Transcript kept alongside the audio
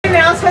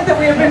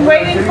been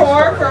waiting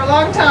for a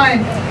long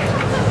time.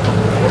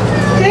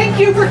 Thank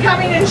you for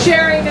coming and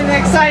sharing in the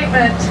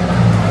excitement.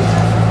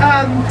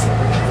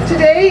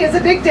 Today is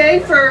a big day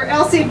for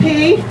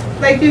LCP,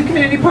 Lakeview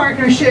Community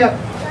Partnership.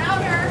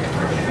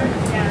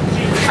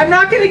 I'm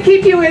not going to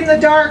keep you in the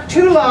dark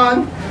too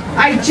long.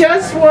 I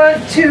just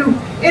want to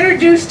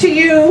introduce to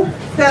you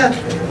the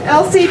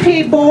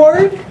LCP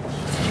board.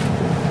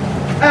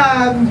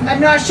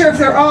 I'm not sure if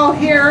they're all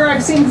here.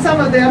 I've seen some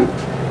of them.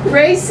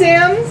 Ray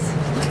Sims,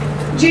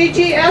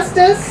 Gigi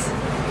Estes,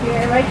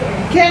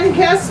 Ken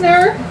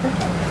Kessner,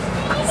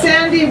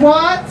 Sandy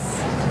Watts,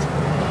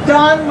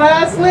 Don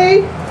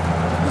Lasley,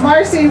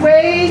 Marcy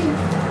Wade,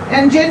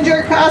 and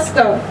Ginger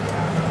Costo,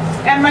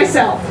 and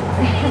myself.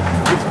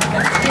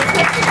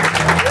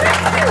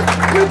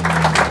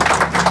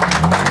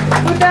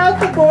 Without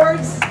the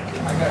board's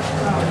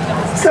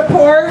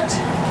support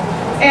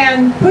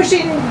and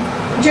pushing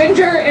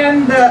Ginger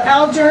and the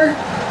Alger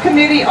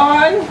committee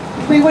on,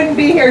 we wouldn't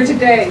be here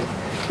today.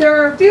 There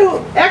are a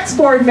few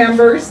ex-board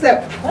members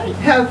that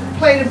have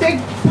played a big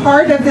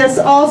part of this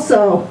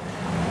also.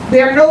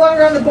 They are no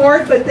longer on the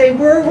board, but they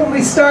were when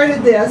we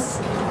started this.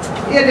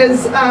 It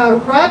is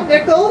Rob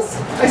Nichols,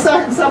 I saw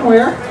him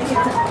somewhere,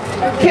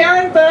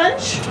 Karen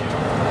Bunch,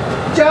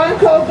 John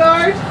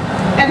Kogard,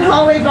 and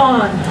Holly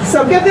Vaughn.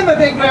 So give them a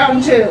big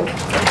round too.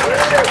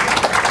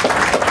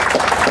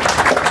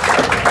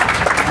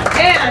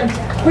 And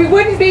we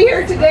wouldn't be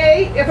here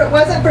today if it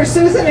wasn't for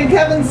Susan and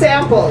Kevin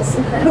Samples,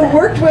 who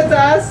worked with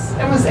us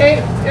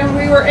and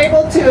we were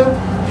able to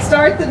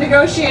start the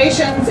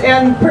negotiations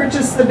and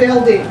purchase the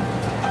building.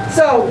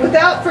 So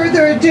without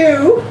further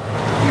ado,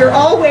 you're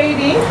all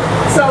waiting,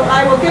 so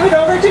I will give it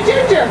over to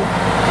Ginger.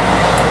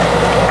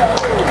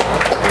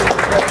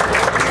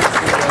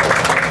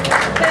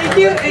 Thank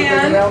you,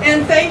 Ann,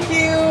 and thank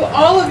you,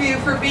 all of you,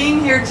 for being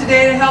here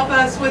today to help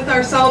us with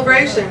our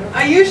celebration.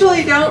 I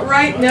usually don't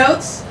write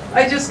notes.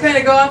 I just kind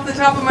of go off the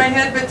top of my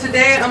head, but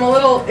today I'm a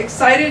little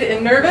excited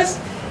and nervous,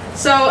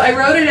 so I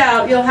wrote it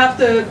out. You'll have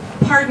to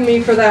pardon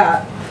me for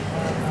that.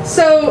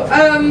 So,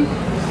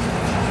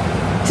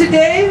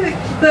 today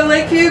the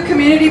Lakeview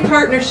Community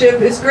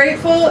Partnership is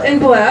grateful and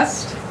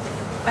blessed.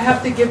 I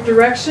have to give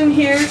direction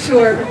here to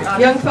our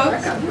young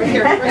folks.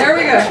 There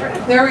we go.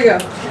 There we go.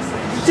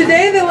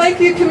 Today, the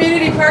Lakeview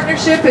Community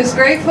Partnership is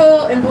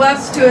grateful and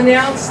blessed to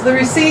announce the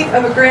receipt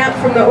of a grant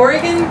from the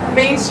Oregon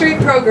Main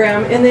Street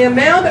Program in the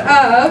amount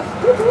of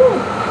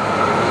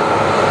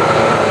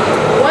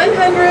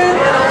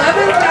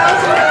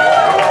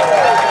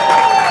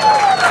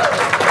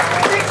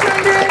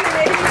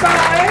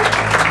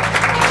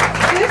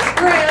 $111,685. This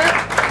grant,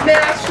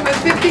 matched with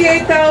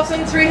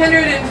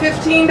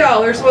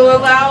 $58,315, will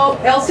allow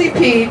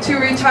LCP to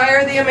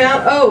retire the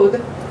amount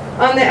owed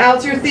on the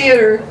Alger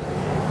Theater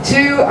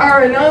to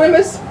our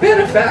anonymous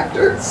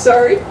benefactor,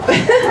 sorry,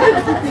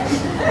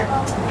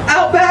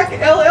 Outback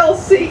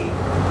LLC,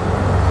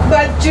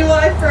 by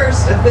July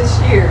 1st of this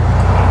year.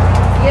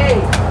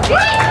 Yay!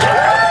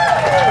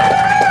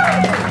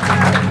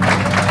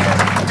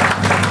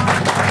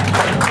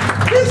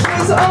 This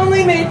was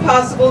only made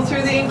possible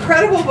through the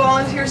incredible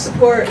volunteer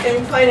support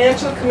and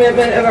financial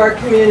commitment of our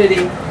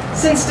community.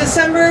 Since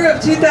December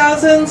of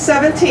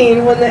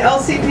 2017, when the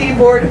LCP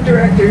Board of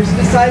Directors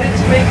decided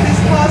to make this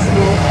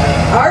possible,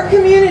 our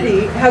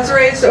community has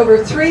raised over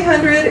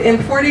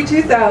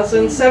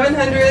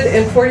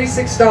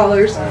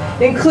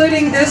 $342,746,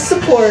 including this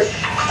support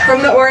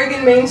from the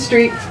Oregon Main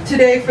Street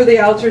today for the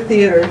Alger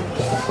Theater.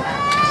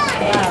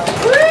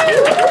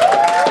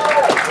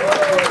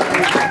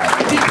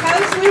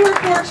 Because we were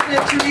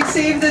fortunate to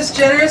receive this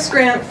generous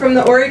grant from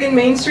the Oregon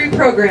Main Street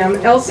program,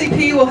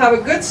 LCP will have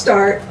a good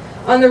start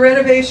on the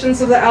renovations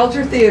of the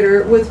Alger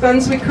Theater with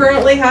funds we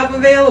currently have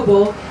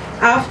available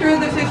after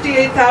the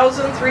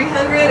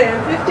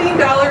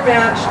 $58,315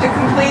 match to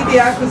complete the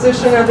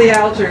acquisition of the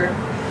Alger.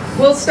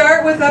 We'll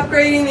start with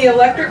upgrading the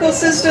electrical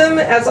system,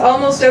 as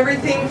almost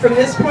everything from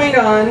this point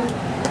on,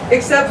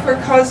 except for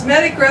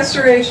cosmetic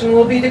restoration,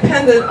 will be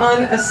dependent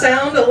on a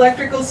sound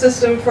electrical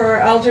system for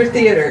our Alger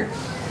Theater.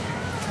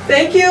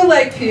 Thank you,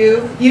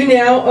 Lakeview. You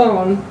now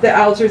own the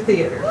Alger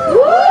Theater.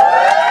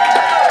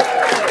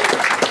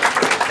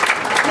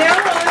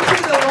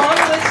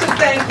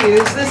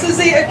 This is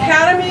the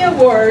Academy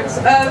Awards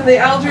of the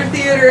Alger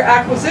Theater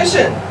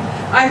acquisition.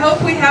 I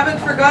hope we haven't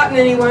forgotten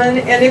anyone,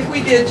 and if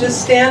we did, just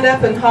stand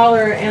up and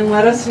holler and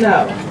let us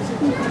know.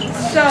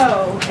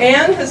 So,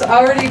 Ann has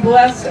already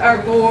blessed our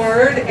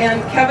board,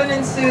 and Kevin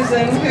and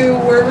Susan, who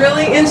were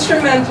really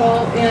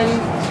instrumental in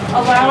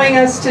allowing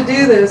us to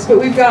do this, but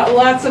we've got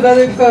lots of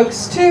other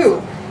folks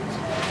too.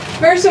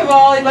 First of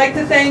all, I'd like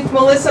to thank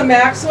Melissa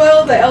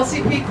Maxwell, the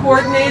LCP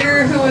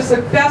coordinator, who was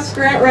the best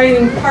grant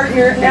writing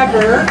partner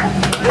ever.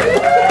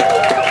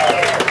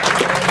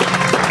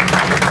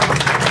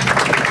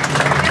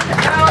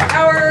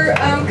 Our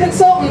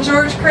consultant,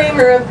 George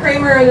Kramer of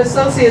Kramer and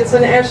Associates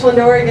in Ashland,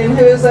 Oregon,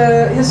 who is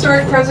a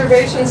historic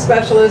preservation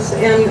specialist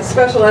and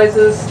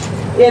specializes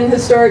in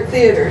historic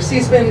theaters.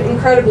 He's been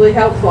incredibly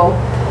helpful.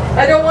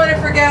 I don't want to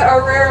forget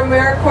our rare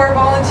AmeriCorps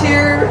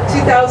volunteer,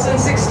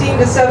 2016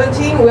 to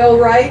 17, Will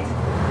Wright.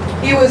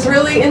 He was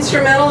really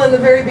instrumental in the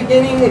very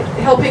beginning,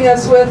 helping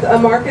us with a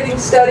marketing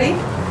study.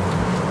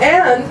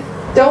 And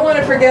don't want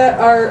to forget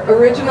our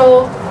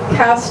original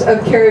cast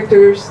of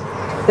characters,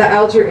 the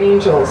Alger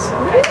Angels.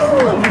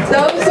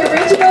 Those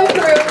original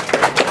group,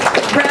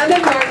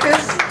 Brandon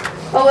Marcus,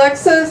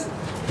 Alexa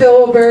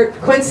Philbert,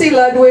 Quincy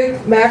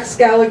Ludwig, Max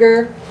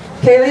Gallagher,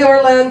 Kaylee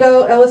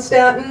Orlando, Ella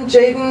Stanton,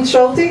 Jaden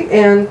Schulte,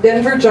 and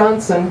Denver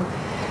Johnson.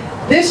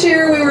 This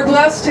year we were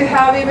blessed to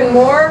have even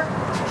more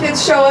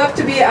kids show up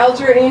to be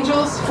Alger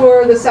Angels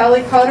for the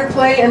Sally Cotter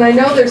play, and I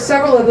know there's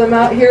several of them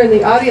out here in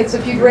the audience.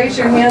 If you'd raise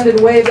your hand and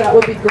wave, that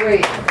would be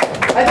great.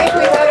 I think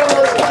we had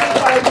almost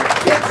 25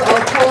 kids all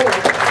total.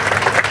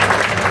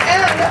 And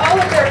all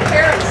of their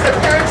parents, the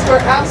parents were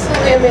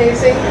absolutely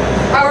amazing.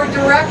 Our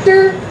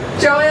director,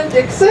 Joanne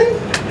Dixon.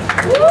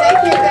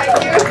 Thank you,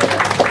 thank you.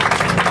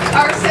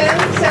 Our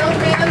sound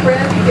man,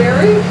 Randy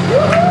Gary.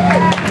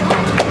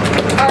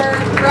 Our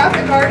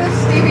graphic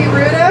artist, Stevie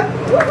Ruda.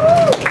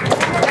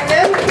 And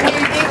then we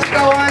need to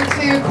go on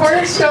to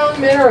Cornerstone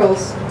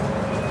Minerals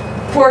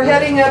for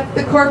heading up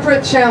the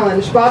corporate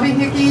challenge. Bobby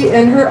Hickey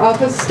and her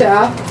office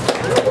staff.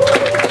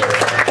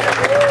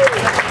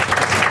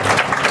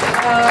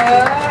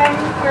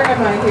 Where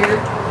am I here?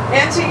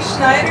 Auntie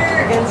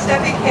Schneider and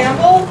Steffi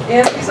Campbell.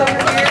 Auntie's over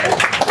here.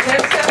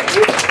 There's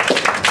Steffi.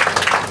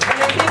 And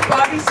I think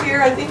Bobby's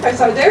here. I think I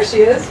saw, there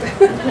she is.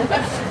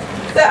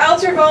 The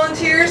Alger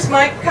volunteers,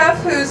 Mike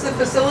Cuff, who's the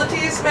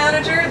facilities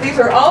manager. These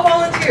are all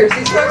volunteers.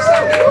 These folks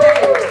don't get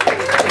paid.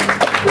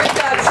 We've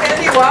got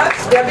Sandy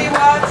Watts, Debbie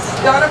Watts,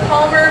 Donna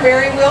Palmer,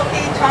 Mary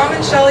Wilkie, Tom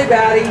and Shelley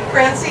Batty,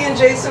 Francie and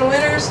Jason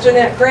Winters,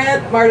 Jeanette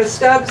Grant, Marta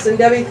Stubbs, and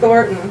Debbie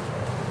Thornton.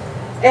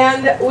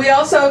 And we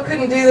also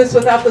couldn't do this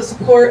without the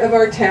support of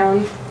our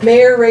town.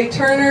 Mayor Ray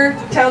Turner,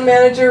 Town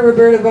Manager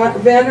Roberta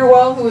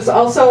Vanderwall, who is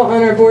also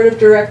on our Board of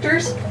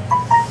Directors,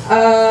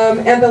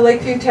 and the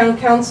Lakeview Town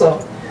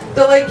Council.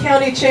 The Lake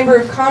County Chamber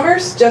of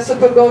Commerce,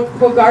 Jessica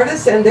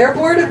Bogardus and their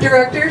Board of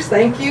Directors,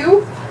 thank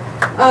you.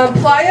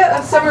 Playa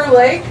of Summer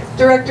Lake,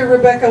 Director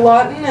Rebecca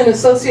Lawton and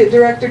Associate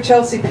Director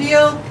Chelsea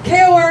Peel.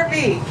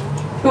 KORV,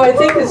 who I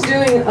think is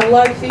doing a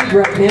live feed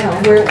right now,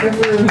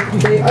 wherever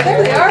they are.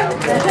 There they are.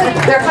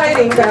 They're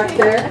hiding back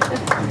there.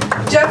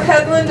 Jeff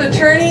Headland,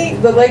 attorney,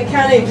 the Lake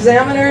County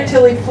Examiner,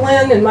 Tilly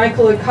Flynn and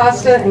Michael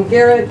Acosta and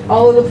Garrett,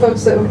 all of the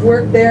folks that have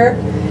worked there.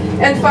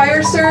 And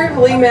Fire Sir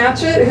Lee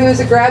Matchett, who is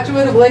a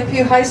graduate of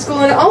Lakeview High School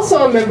and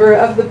also a member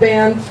of the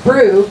band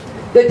Brew,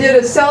 that did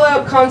a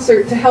sellout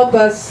concert to help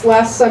us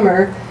last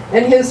summer,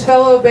 and his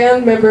fellow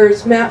band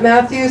members Matt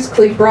Matthews,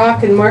 Cleve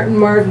Brock, and Martin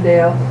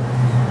Martindale.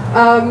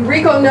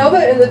 Rico Nova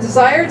and the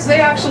Desireds, they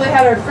actually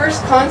had our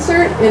first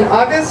concert in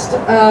August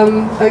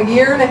a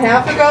year and a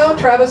half ago.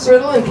 Travis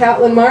Riddle and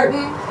Catlin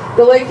Martin,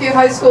 the Lakeview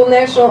High School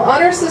National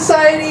Honor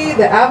Society,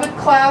 the Avid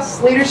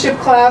class, leadership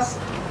class,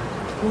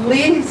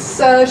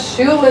 Lisa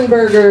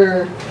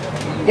Schulenberger,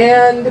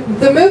 and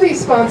the movie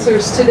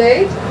sponsors to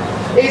date,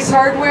 Ace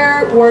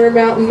Hardware, Warner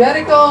Mountain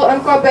Medical,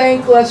 Umpqua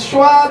Bank, Les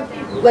Schwab,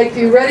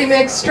 Lakeview Ready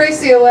Mix,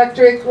 Tracy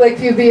Electric,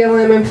 Lakeview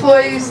BLM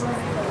employees,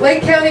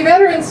 Lake County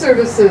Veteran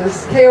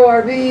Services,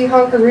 KORV,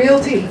 Honker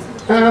Realty,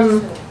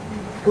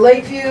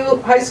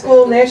 Lakeview High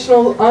School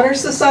National Honor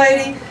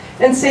Society,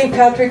 and St.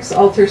 Patrick's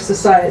Altar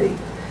Society.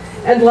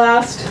 And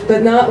last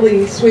but not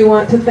least, we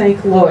want to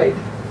thank Lloyd.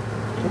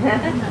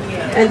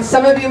 And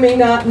some of you may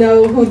not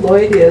know who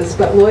Lloyd is,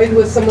 but Lloyd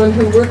was someone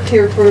who worked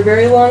here for a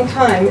very long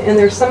time, and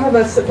there's some of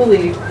us that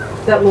believe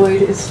that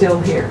Lloyd is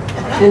still here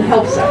and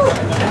helps us.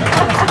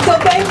 So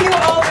thank you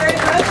all very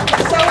much.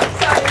 We're so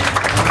excited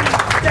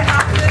to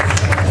have this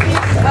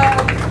piece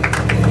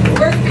of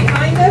work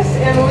behind us,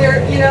 and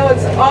we're, you know,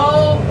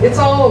 it's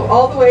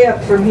all the way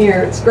up from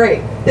here. It's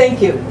great.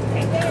 Thank you.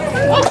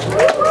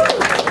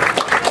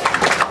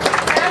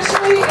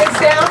 Ashley is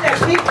down at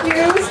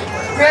PQ's,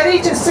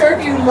 ready to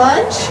serve you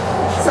lunch.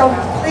 So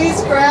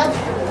please grab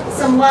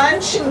some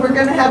lunch. We're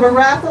going to have a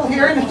raffle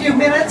here in a few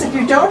minutes. If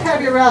you don't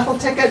have your raffle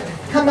ticket,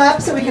 come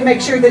up so we can make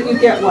sure that you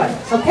get one.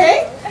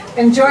 Okay?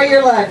 Enjoy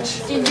your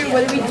lunch. Ginger,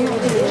 what do we do?